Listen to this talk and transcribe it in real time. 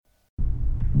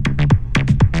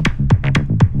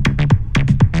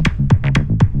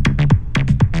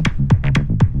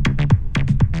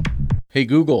Hey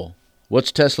Google,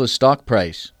 what's Tesla's stock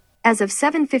price? As of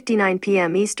 7:59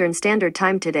 p.m. Eastern Standard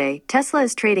Time today, Tesla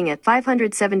is trading at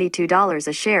 $572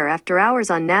 a share after hours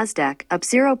on Nasdaq, up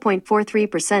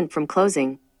 0.43% from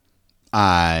closing.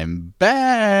 I'm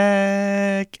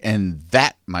back! And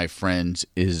that, my friends,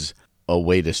 is a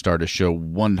way to start a show.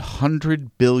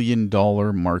 $100 billion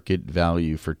market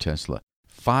value for Tesla.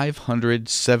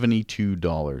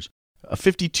 $572. A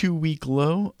 52-week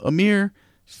low, a mere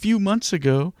few months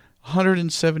ago,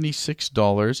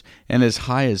 $176, and as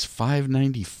high as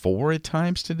 $594 at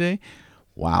times today.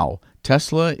 Wow,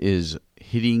 Tesla is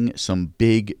hitting some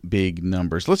big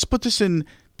numbers. Let's put this in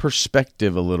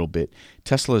perspective a little bit.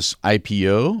 Tesla's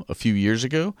IPO a few years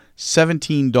ago,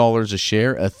 $17 a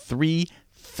share, a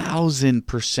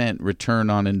 3,000%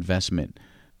 return on investment.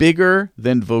 Bigger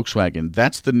than Volkswagen.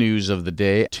 That's the news of the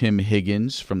day. Tim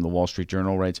Higgins from the Wall Street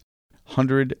Journal writes,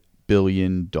 $100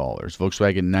 billion.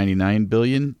 Volkswagen, $99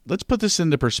 billion. Let's put this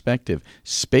into perspective.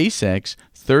 SpaceX,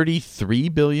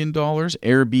 $33 billion.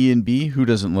 Airbnb, who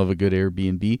doesn't love a good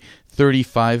Airbnb?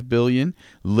 $35 billion.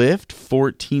 Lyft,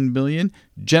 $14 billion.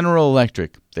 General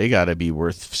Electric, they got to be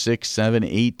worth 6, 7,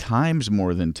 8 times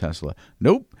more than Tesla.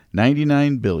 Nope,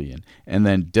 $99 billion. And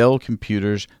then Dell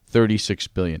Computers, $36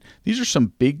 billion. These are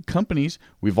some big companies.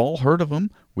 We've all heard of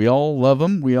them. We all love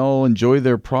them. We all enjoy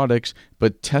their products.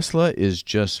 But Tesla is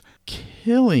just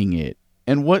killing it.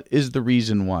 And what is the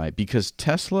reason why? Because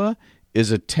Tesla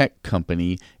is a tech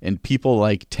company and people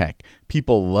like tech.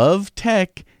 People love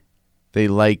tech. They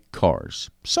like cars.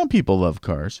 Some people love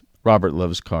cars. Robert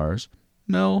loves cars.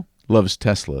 Mel loves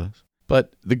Tesla.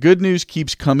 But the good news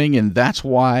keeps coming, and that's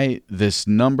why this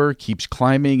number keeps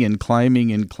climbing and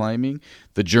climbing and climbing.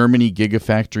 The Germany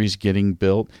Gigafactory is getting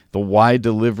built. The Y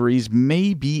deliveries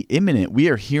may be imminent. We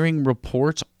are hearing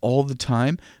reports all the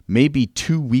time, maybe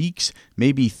 2 weeks,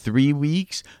 maybe 3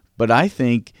 weeks, but I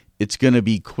think it's going to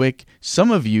be quick.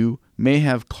 Some of you may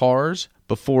have cars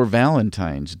before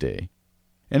Valentine's Day.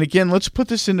 And again, let's put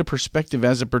this into perspective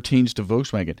as it pertains to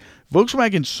Volkswagen.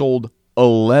 Volkswagen sold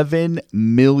 11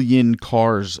 million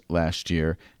cars last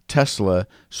year. Tesla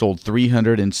sold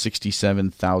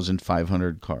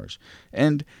 367,500 cars.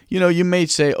 And, you may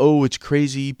say, oh, it's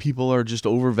crazy. People are just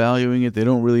overvaluing it. They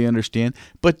don't really understand.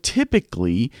 But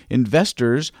typically,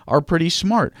 investors are pretty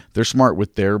smart. They're smart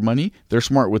with their money. They're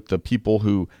smart with the people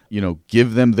who,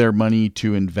 give them their money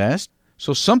to invest.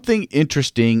 So something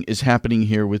interesting is happening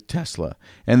here with Tesla.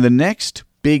 And the next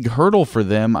big hurdle for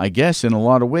them, I guess, in a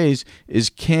lot of ways, is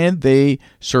can they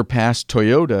surpass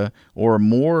Toyota, or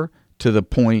more to the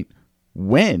point,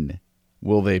 when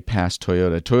will they pass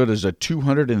Toyota? Toyota is a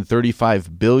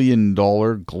 $235 billion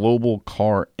global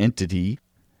car entity.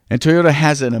 And Toyota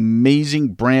has an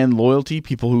amazing brand loyalty.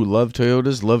 People who love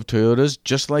Toyotas,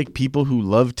 just like people who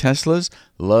love Teslas,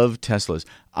 love Teslas.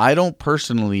 I don't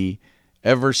personally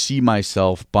ever see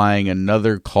myself buying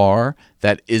another car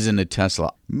that isn't a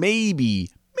Tesla. Maybe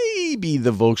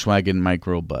the Volkswagen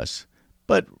Microbus,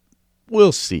 but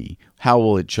we'll see. How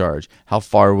will it charge? How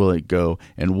far will it go?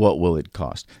 And what will it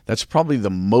cost? That's probably the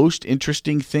most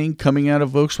interesting thing coming out of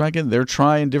Volkswagen. They're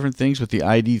trying different things with the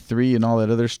ID.3 and all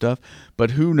that other stuff, but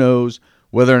who knows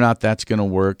whether or not that's going to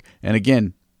work. And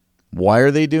again, why are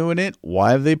they doing it?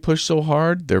 Why have they pushed so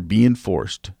hard? They're being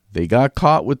forced. They got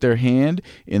caught with their hand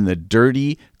in the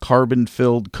dirty,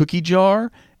 carbon-filled cookie jar,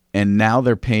 and now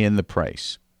they're paying the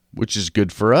price, which is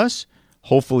good for us,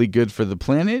 hopefully good for the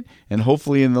planet, and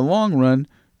hopefully in the long run,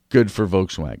 good for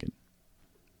Volkswagen.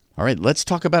 All right, let's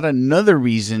talk about another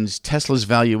reasons Tesla's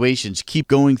valuations keep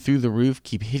going through the roof,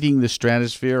 keep hitting the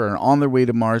stratosphere, and are on their way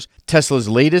to Mars. Tesla's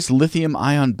latest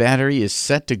lithium-ion battery is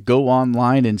set to go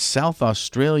online in South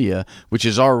Australia, which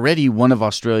is already one of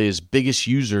Australia's biggest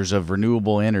users of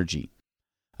renewable energy.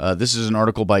 This is an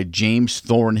article by James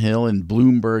Thornhill in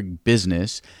Bloomberg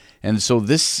Business. And so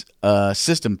this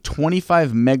system,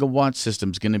 25 megawatt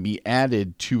system, is going to be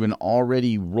added to an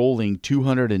already rolling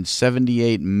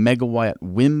 278 megawatt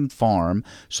wind farm.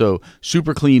 So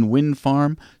super clean wind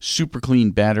farm, super clean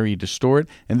battery to store it.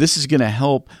 And this is going to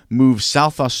help move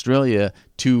South Australia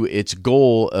to its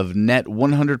goal of net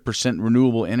 100%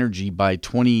 renewable energy by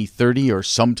 2030, or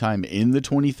sometime in the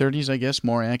 2030s, I guess,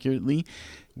 more accurately,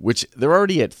 which they're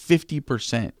already at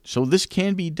 50%. So this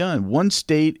can be done. One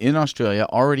state in Australia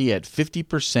already at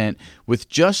 50% with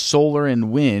just solar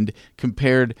and wind,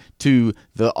 compared to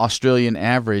the Australian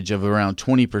average of around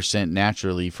 20%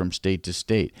 naturally from state to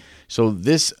state. So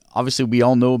this Obviously, we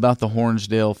all know about the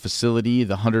Hornsdale facility,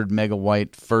 the 100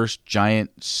 megawatt first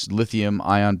giant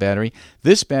lithium-ion battery.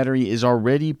 This battery is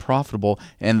already profitable,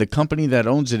 and the company that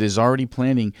owns it is already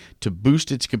planning to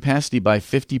boost its capacity by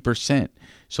 50%.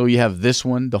 So you have this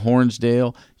one, the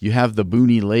Hornsdale. You have the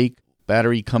Booney Lake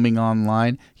battery coming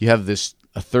online. You have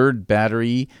a third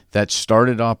battery that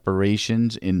started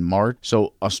operations in March.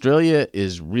 So Australia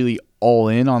is really all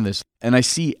in on this. And I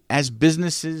see as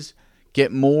businesses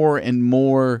get more and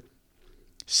more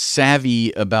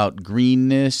savvy about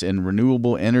greenness and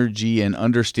renewable energy and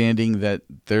understanding that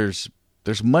there's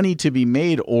money to be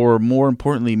made, or more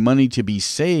importantly, money to be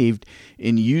saved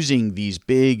in using these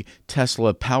big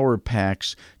Tesla power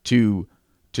packs to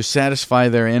satisfy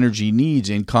their energy needs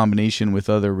in combination with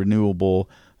other renewable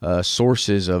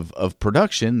sources of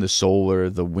production, the solar,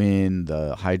 the wind,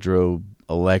 the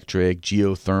hydroelectric,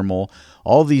 geothermal,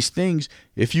 all these things.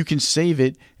 If you can save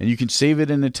it, and you can save it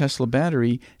in a Tesla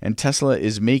battery, and Tesla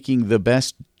is making the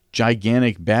best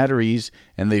gigantic batteries,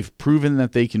 and they've proven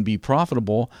that they can be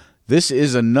profitable, this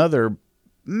is another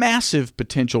massive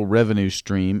potential revenue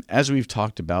stream, as we've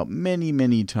talked about many,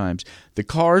 many times. The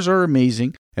cars are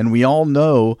amazing, and we all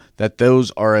know that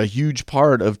those are a huge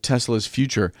part of Tesla's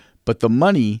future. But the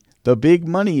money, the big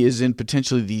money, is in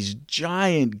potentially these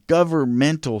giant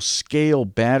governmental scale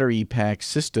battery pack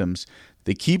systems.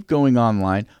 They keep going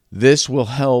online. This will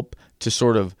help to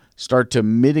sort of start to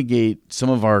mitigate some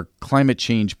of our climate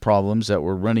change problems that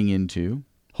we're running into.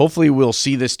 Hopefully we'll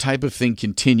see this type of thing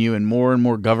continue, and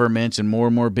more governments and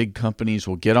more big companies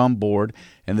will get on board.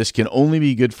 And this can only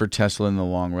be good for Tesla in the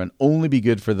long run, only be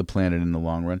good for the planet in the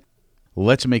long run.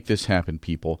 Let's make this happen,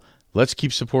 people. Let's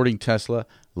keep supporting Tesla.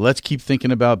 Let's keep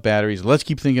thinking about batteries. Let's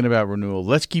keep thinking about renewal.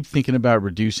 Let's keep thinking about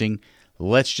reducing.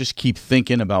 Let's just keep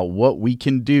thinking about what we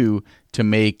can do to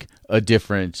make a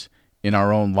difference in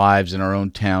our own lives, in our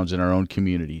own towns, in our own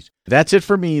communities. That's it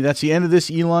for me. That's the end of this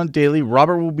Elon Daily.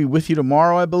 Robert will be with you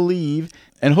tomorrow, I believe.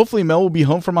 And hopefully Mel will be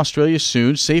home from Australia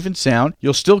soon, safe and sound.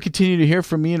 You'll still continue to hear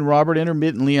from me and Robert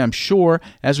intermittently, I'm sure,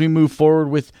 as we move forward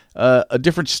with a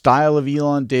different style of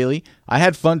Elon Daily. I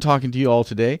had fun talking to you all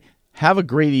today. Have a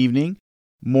great evening,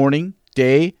 morning,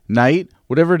 day, night,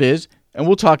 whatever it is, and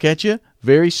we'll talk at you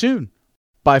very soon.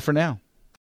 Bye for now.